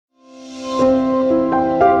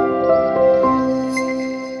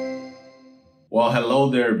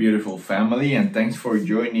Hello there, beautiful family, and thanks for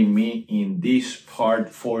joining me in this part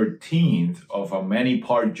 14th of a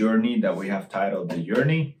many-part journey that we have titled The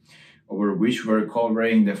Journey, over which we're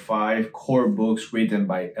covering the 5 core books written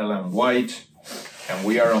by Ellen White. And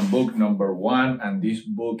we are on book number 1, and this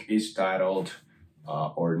book is titled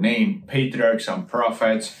or named Patriarchs and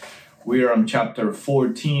Prophets. We are on chapter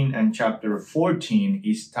 14, and chapter 14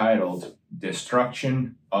 is titled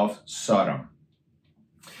Destruction of Sodom.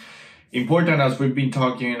 Important, as we've been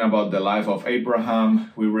talking about the life of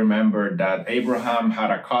Abraham, we remember that Abraham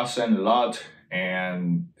had a cousin, Lot,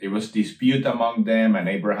 and it was dispute among them, and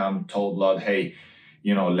Abraham told Lot, hey,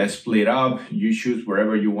 let's split up. You choose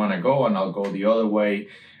wherever you want to go, and I'll go the other way.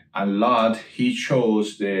 And Lot, he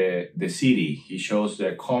chose the city. He chose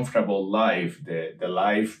the comfortable life, the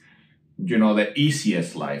life, the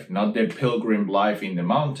easiest life, not the pilgrim life in the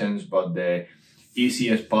mountains, but the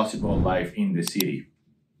easiest possible life in the city.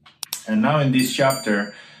 And now in this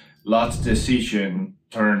chapter, Lot's decision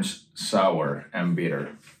turns sour and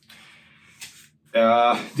bitter.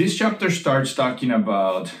 This chapter starts talking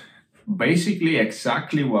about basically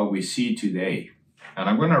exactly what we see today. And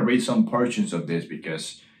I'm going to read some portions of this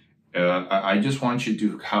because I just want you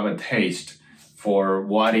to have a taste for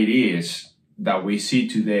what it is that we see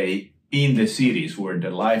today in the cities where the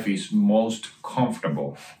life is most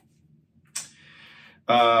comfortable.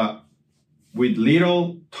 With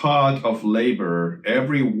little thought of labor,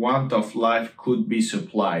 every want of life could be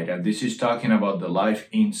supplied. And this is talking about the life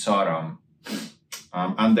in Sodom.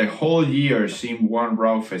 And the whole year seemed one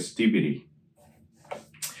raw festivity.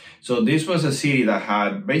 So this was a city that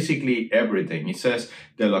had basically everything. It says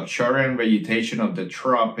the luxuriant vegetation of the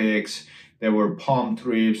tropics. There were palm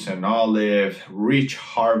trees and olive, rich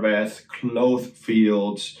harvest, cloth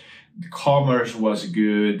fields. The commerce was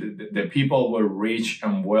good. The people were rich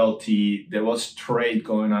and wealthy. There was trade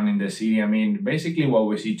going on in the city. I mean, basically what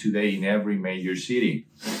we see today in every major city.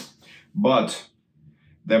 But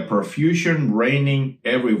the profusion reigning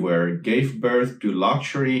everywhere gave birth to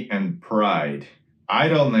luxury and pride.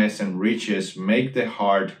 Idleness and riches make the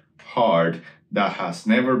heart hard that has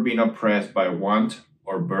never been oppressed by want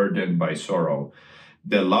or burdened by sorrow.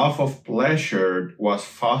 The love of pleasure was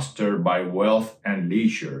fostered by wealth and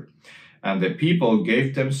leisure, and the people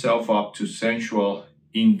gave themselves up to sensual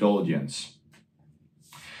indulgence.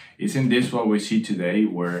 Isn't this what we see today,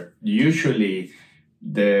 where usually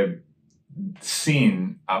the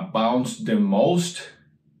sin abounds the most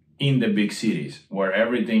in the big cities, where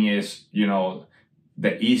everything is,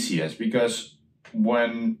 the easiest? Because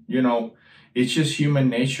when, it's just human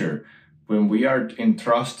nature. When we are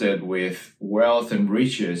entrusted with wealth and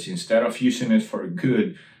riches, instead of using it for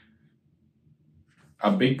good,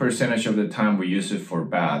 a big percentage of the time we use it for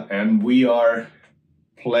bad. And we are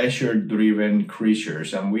pleasure-driven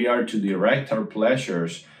creatures, and we are to direct our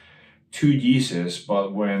pleasures to Jesus.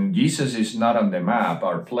 But when Jesus is not on the map,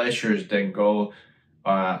 our pleasures then go,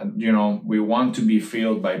 we want to be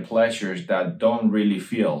filled by pleasures that don't really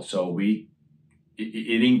fill. So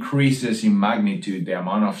it increases in magnitude the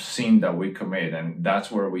amount of sin that we commit. And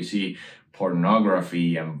that's where we see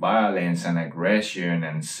pornography and violence and aggression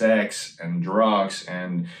and sex and drugs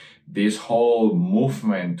and this whole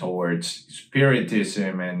movement towards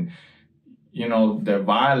spiritism and, the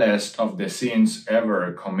vilest of the sins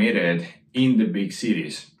ever committed in the big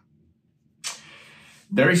cities.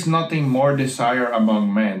 There is nothing more desired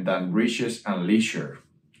among men than riches and leisure.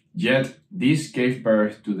 Yet this gave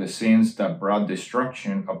birth to the sins that brought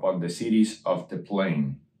destruction upon the cities of the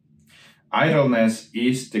plain. Idleness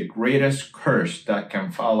is the greatest curse that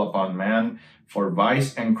can fall upon man, for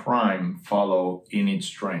vice and crime follow in its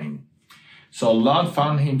train. So Lot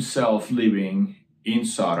found himself living in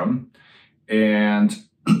Sodom, and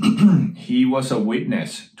he was a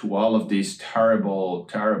witness to all of these terrible,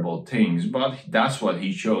 terrible things. But that's what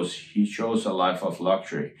he chose. He chose a life of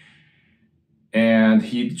luxury. And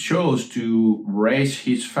he chose to raise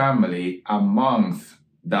his family amongst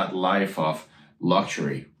that life of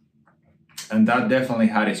luxury. And that definitely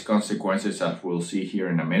had its consequences, as we'll see here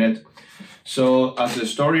in a minute. So as the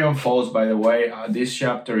story unfolds, by the way, this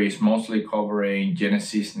chapter is mostly covering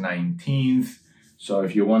Genesis 19th. So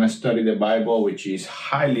if you want to study the Bible, which is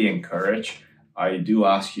highly encouraged, I do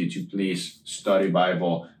ask you to please study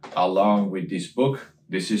Bible along with this book.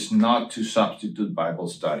 This is not to substitute Bible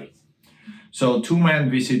study. So 2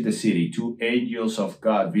 men visit the city. 2 angels of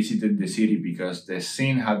God visited the city because the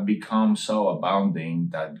sin had become so abounding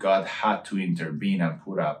that God had to intervene and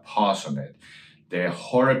put a pause on it. The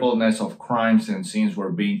horribleness of crimes and sins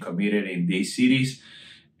were being committed in these cities,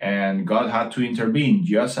 and God had to intervene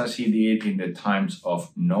just as he did in the times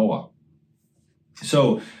of Noah.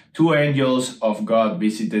 So 2 angels of God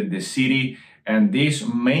visited the city, and this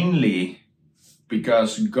mainly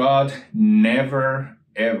because God never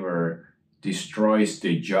ever destroys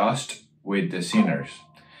the just with the sinners.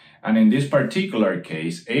 And in this particular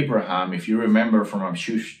case, Abraham, if you remember from a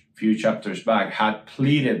few chapters back, had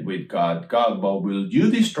pleaded with God, God, well, will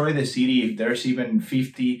you destroy the city if there's even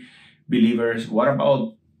 50 believers? What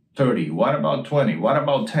about 30? What about 20? What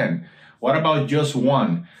about 10? What about just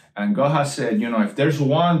one? And God has said, if there's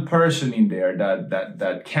one person in there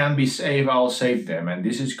that can be saved, I'll save them. And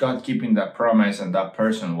this is God keeping that promise, and that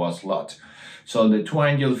person was Lot. So the 2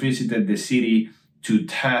 angels visited the city to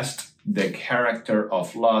test the character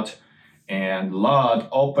of Lot, and Lot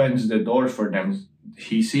opens the doors for them.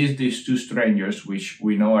 He sees these 2 strangers, which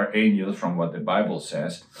we know are angels from what the Bible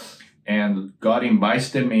says, and God invites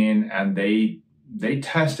them in, and they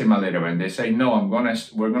test him a little bit. They say, no,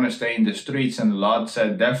 we're gonna stay in the streets. And Lot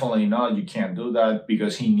said, definitely not, you can't do that,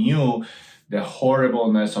 because he knew the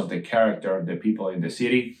horribleness of the character of the people in the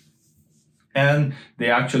city. And they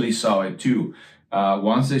actually saw it too.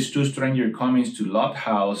 Once these 2 strangers come into Lot's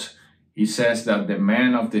house, he says that the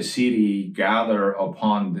men of the city gather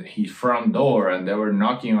upon his front door, and they were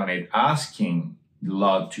knocking on it, asking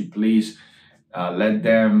Lot to please let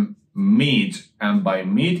them meet. And by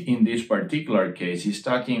meet in this particular case, he's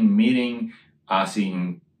talking meeting as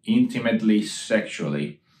in intimately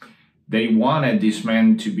sexually. They wanted these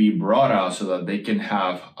men to be brought out so that they can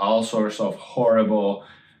have all sorts of horrible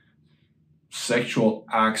sexual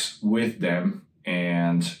acts with them.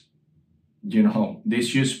 And this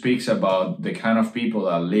just speaks about the kind of people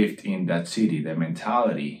that lived in that city, the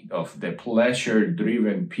mentality of the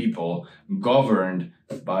pleasure-driven people governed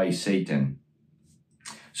by Satan.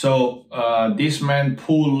 So these men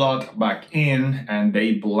pull Lot back in, and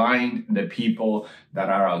they blind the people that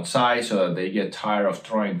are outside so that they get tired of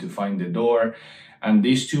trying to find the door. And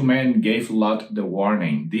these 2 men gave Lot the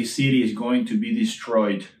warning. This city is going to be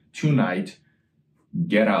destroyed tonight.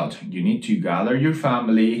 Get out. You need to gather your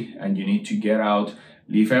family, and you need to get out,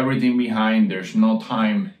 leave everything behind. There's no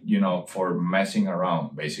time, for messing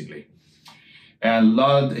around, basically. And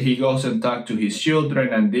Lot, he goes and talks to his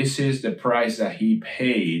children, and this is the price that he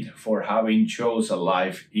paid for having chose a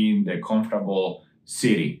life in the comfortable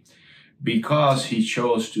city. Because he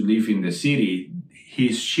chose to live in the city,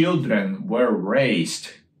 his children were raised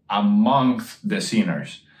amongst the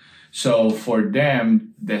sinners. So for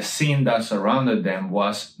them, the sin that surrounded them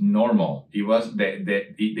was normal. It was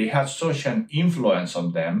they had such an influence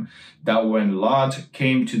on them that when Lot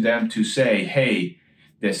came to them to say, hey,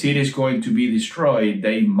 the city is going to be destroyed,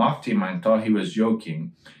 they mocked him and thought he was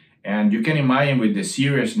joking. And you can imagine with the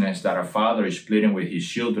seriousness that a father is pleading with his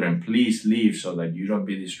children, please leave so that you don't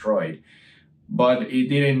be destroyed. But it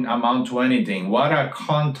didn't amount to anything. What a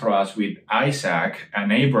contrast with Isaac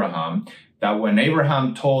and Abraham, that when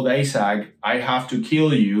Abraham told Isaac, I have to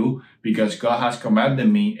kill you because God has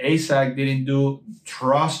commanded me, Isaac didn't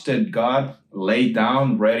trusted God, laid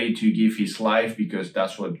down, ready to give his life because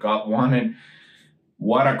that's what God wanted.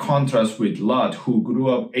 What a contrast with Lot,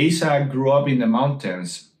 Isaac grew up in the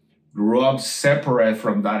mountains, grew up separate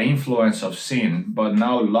from that influence of sin, but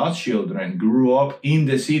now Lot's children grew up in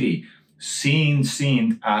the city, seeing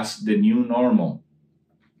sin as the new normal.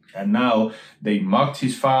 And now they mocked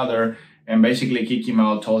his father and basically kicked him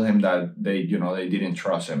out, told him that they didn't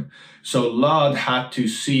trust him. So Lot had to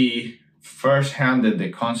see firsthand the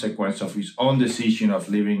consequence of his own decision of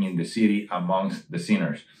living in the city amongst the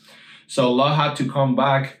sinners. So Lot had to come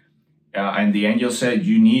back, and the angel said,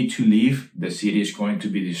 you need to leave. The city is going to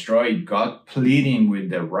be destroyed. God pleading with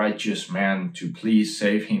the righteous man to please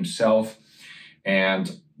save himself.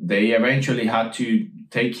 And they eventually had to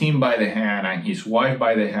take him by the hand and his wife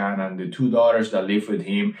by the hand and the 2 daughters that live with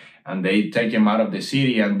him, and they take him out of the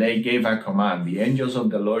city, and they gave a command. The angels of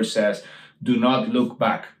the Lord says, do not look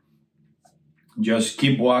back. Just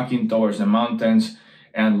keep walking towards the mountains.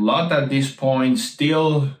 And Lot at this point,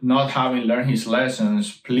 still not having learned his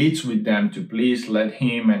lessons, pleads with them to please let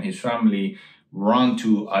him and his family run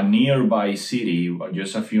to a nearby city,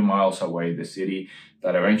 just a few miles away, the city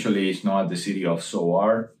that eventually is known as the city of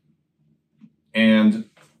Sodom. And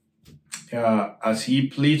as he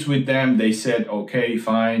pleads with them, they said, okay,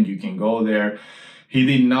 fine, you can go there. He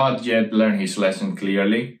did not yet learn his lesson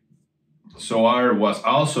clearly. Zoar was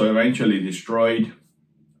also eventually destroyed.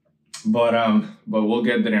 But we'll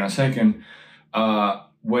get there in a second.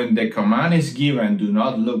 When the command is given, do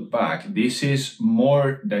not look back, this is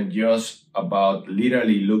more than just about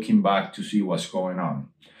literally looking back to see what's going on.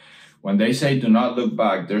 When they say do not look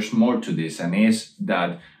back, there's more to this, and is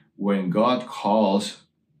that when God calls,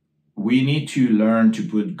 we need to learn to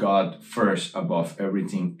put God first above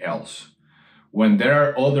everything else. When there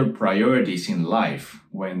are other priorities in life,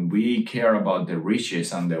 when we care about the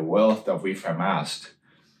riches and the wealth that we've amassed,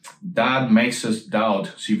 that makes us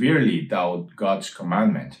severely doubt God's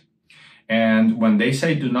commandment. And when they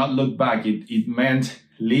say do not look back, it meant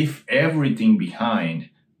leave everything behind,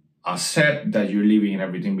 accept that you're leaving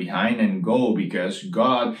everything behind and go, because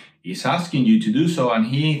God is asking you to do so, and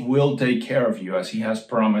he will take care of you as he has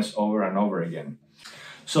promised over and over again.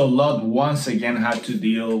 So Lot once again had to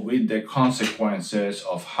deal with the consequences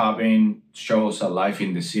of having chose a life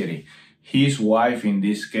in the city. His wife, in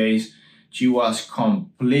this case, she was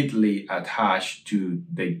completely attached to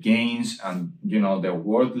the gains and, the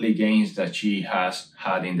worldly gains that she has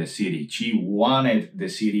had in the city. She wanted the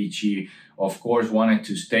city. She, of course, wanted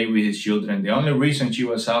to stay with his children. The only reason she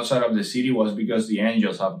was outside of the city was because the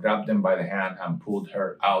angels have grabbed them by the hand and pulled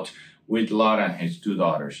her out with Lot and his 2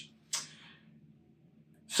 daughters.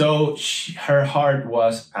 So her heart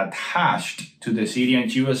was attached to the city, and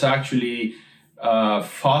she was actually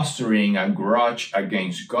fostering a grudge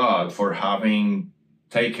against God for having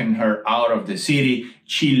taken her out of the city.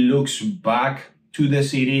 She looks back to the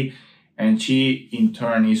city, and she in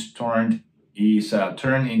turn is turned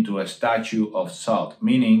into a statue of salt,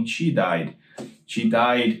 meaning she died. She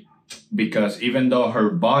died because even though her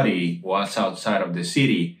body was outside of the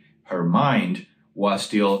city, her mind was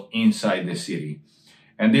still inside the city.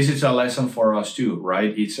 And this is a lesson for us too,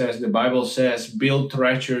 right? The Bible says, build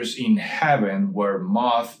treasures in heaven where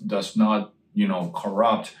moth does not,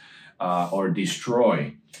 corrupt or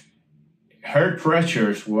destroy. Her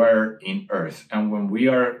treasures were in earth. And when we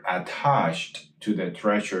are attached to the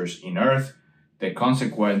treasures in earth, the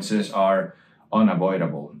consequences are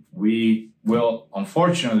unavoidable. We will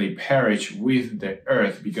unfortunately perish with the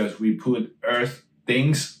earth because we put earth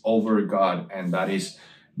things over God, and that is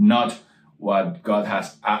not what God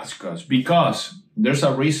has asked us, because there's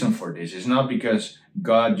a reason for this. It's not because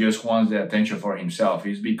God just wants the attention for himself.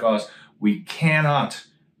 It's because we cannot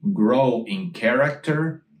grow in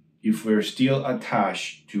character if we're still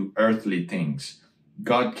attached to earthly things.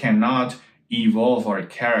 God cannot evolve our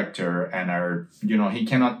character and he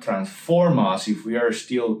cannot transform us if we are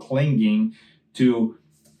still clinging to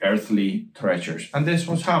earthly treasures. And this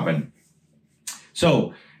was happened.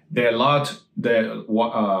 So Lot's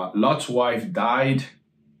wife died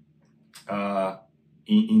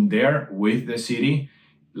in there with the city.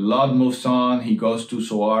 Lot moves on. He goes to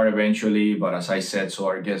Zoar eventually, but as I said,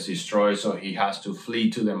 Zoar gets destroyed, so he has to flee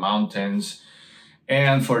to the mountains.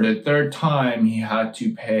 And for the 3rd time, he had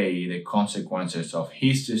to pay the consequences of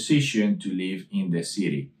his decision to live in the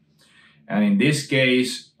city. And in this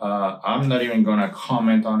case, I'm not even going to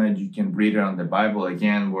comment on it. You can read it on the Bible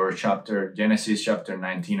again, where Genesis chapter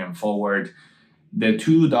 19 and forward. The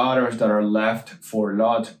 2 daughters that are left for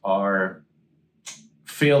Lot are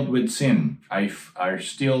filled with sin, are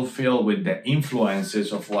still filled with the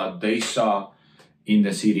influences of what they saw in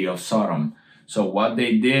the city of Sodom. So what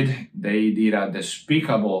they did a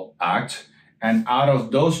despicable act, and out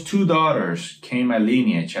of those 2 daughters came a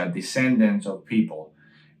lineage, a descendants of people.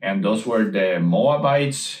 And those were the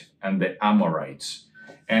Moabites and the Amorites.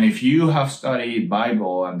 And if you have studied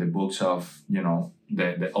Bible and the books of,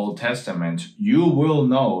 the Old Testament, you will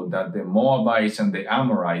know that the Moabites and the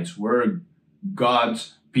Amorites were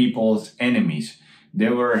God's people's enemies. They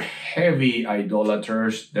were heavy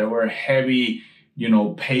idolaters. They were heavy,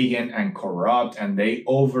 pagan and corrupt. And they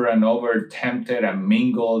over and over tempted and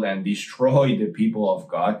mingled and destroyed the people of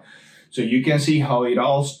God. So you can see how it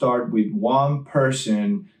all started with one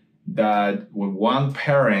person, with one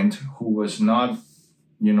parent who was not,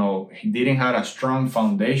 he didn't have a strong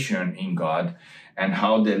foundation in God, and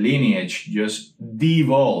how the lineage just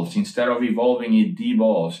devolves. Instead of evolving, it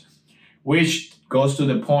devolves, which goes to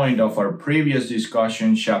the point of our previous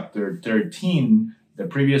discussion, chapter 13, the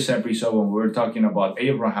previous episode when we were talking about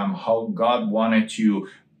Abraham, how God wanted to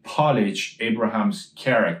polish Abraham's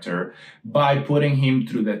character by putting him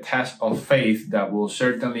through the test of faith that will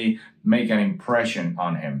certainly make an impression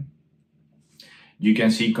on him. You can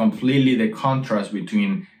see completely the contrast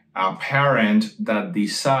between a parent that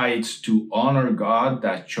decides to honor God,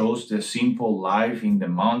 that chose the simple life in the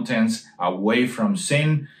mountains away from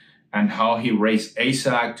sin, and how he raised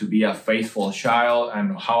Isaac to be a faithful child,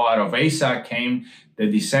 and how out of Isaac came the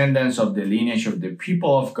descendants of the lineage of the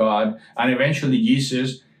people of God, and eventually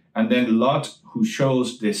Jesus. And then Lot, who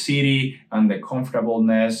chose the city and the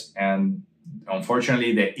comfortableness and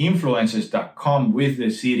unfortunately the influences that come with the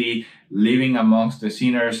city, living amongst the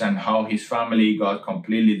sinners, and how his family got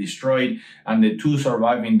completely destroyed. And the 2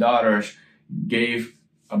 surviving daughters gave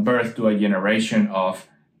birth to a generation of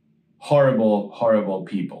horrible, horrible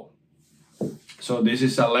people. So this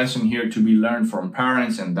is a lesson here to be learned from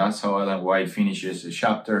parents, and that's how Ellen White finishes the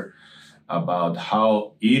chapter about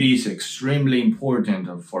how it is extremely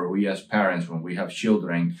important for we as parents, when we have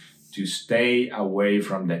children, to stay away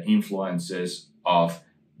from the influences of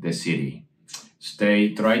the city.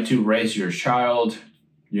 Try to raise your child,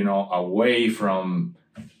 away from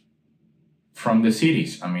the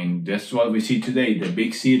cities. I mean, that's what we see today. The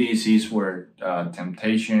big cities is where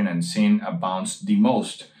temptation and sin abounds the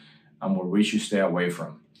most, and where we should stay away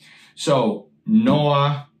from. So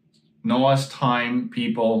Noah's time,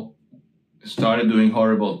 people started doing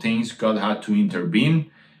horrible things. God had to intervene.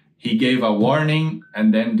 He gave a warning,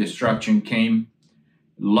 and then destruction came.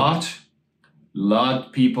 The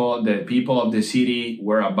people of the city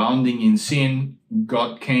were abounding in sin.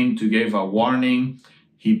 God came to give a warning.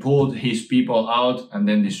 He pulled his people out, and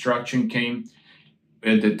then destruction came.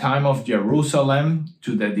 At the time of Jerusalem,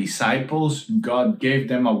 to the disciples, God gave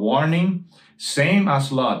them a warning. Same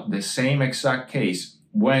as Lot, the same exact case.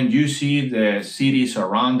 When you see the city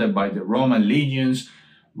surrounded by the Roman legions,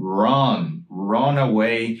 run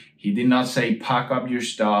away. He did not say, pack up your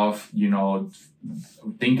stuff,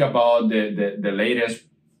 think about the latest,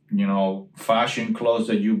 fashion clothes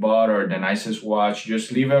that you bought or the nicest watch.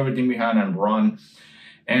 Just leave everything behind and run.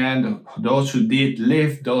 And those who did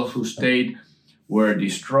live, those who stayed, were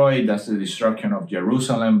destroyed. That's the destruction of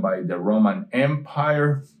Jerusalem by the Roman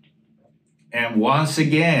Empire. And once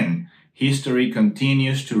again, history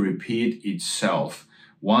continues to repeat itself.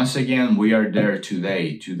 Once again, we are there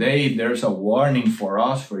today. Today, there's a warning for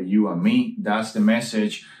us, for you and me. That's the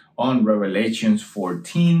message on Revelation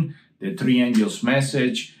 14, the three angels'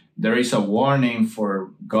 message. There is a warning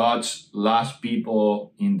for God's last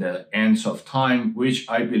people in the ends of time, which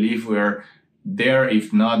I believe we're there,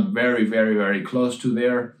 if not very, very, very close to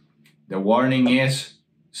there. The warning is,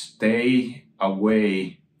 stay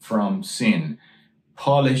away from sin.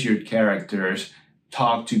 Polish your characters,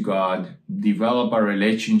 talk to God, develop a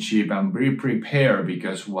relationship, and be prepared,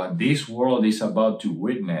 because what this world is about to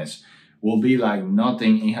witness will be like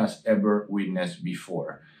nothing it has ever witnessed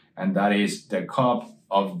before. And that is the cup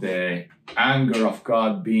of the anger of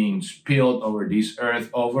God being spilled over this earth,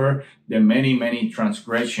 over the many, many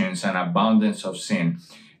transgressions and abundance of sin.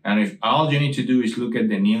 And if all you need to do is look at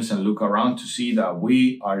the news and look around to see that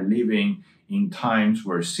we are living in times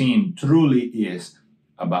where sin truly is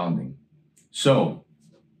abounding. So,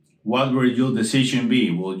 what will your decision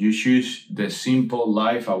be? Will you choose the simple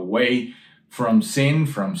life away from sin,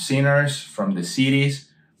 from sinners, from the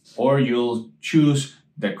cities, or you'll choose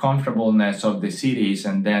the comfortableness of the cities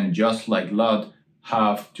and then, just like Lot,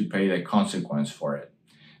 have to pay the consequence for it?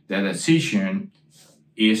 The decision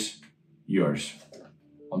is yours.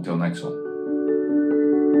 Until next one.